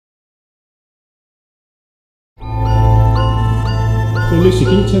Lucy,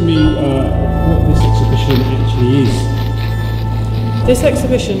 can you tell me what this exhibition actually is? This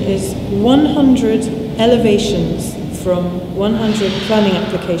exhibition is 100 elevations from 100 planning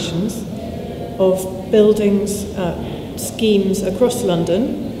applications of buildings, schemes across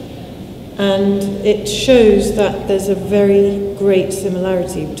London, and it shows that there's a very great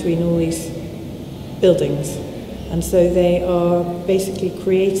similarity between all these buildings, and so they are basically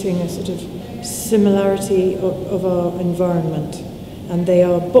creating a sort of similarity of our environment, and they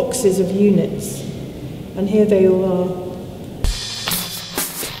are boxes of units, and here they all are.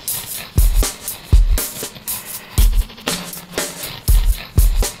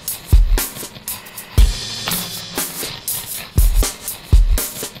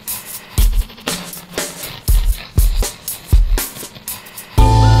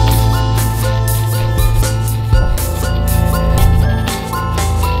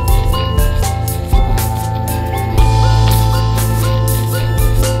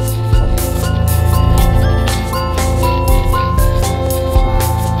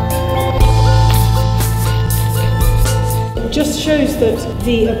 Just shows that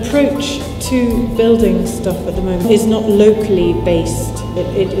the approach to building stuff at the moment is not locally based.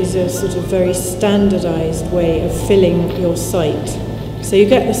 It is a sort of very standardized way of filling your site. So you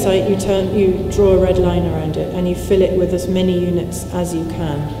get the site, you draw a red line around it, and you fill it with as many units as you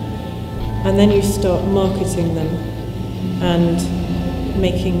can. And then you start marketing them and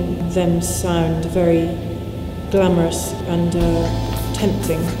making them sound very glamorous and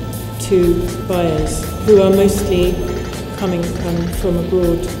tempting to buyers who are mostly coming from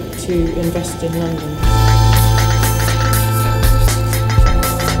abroad to invest in London.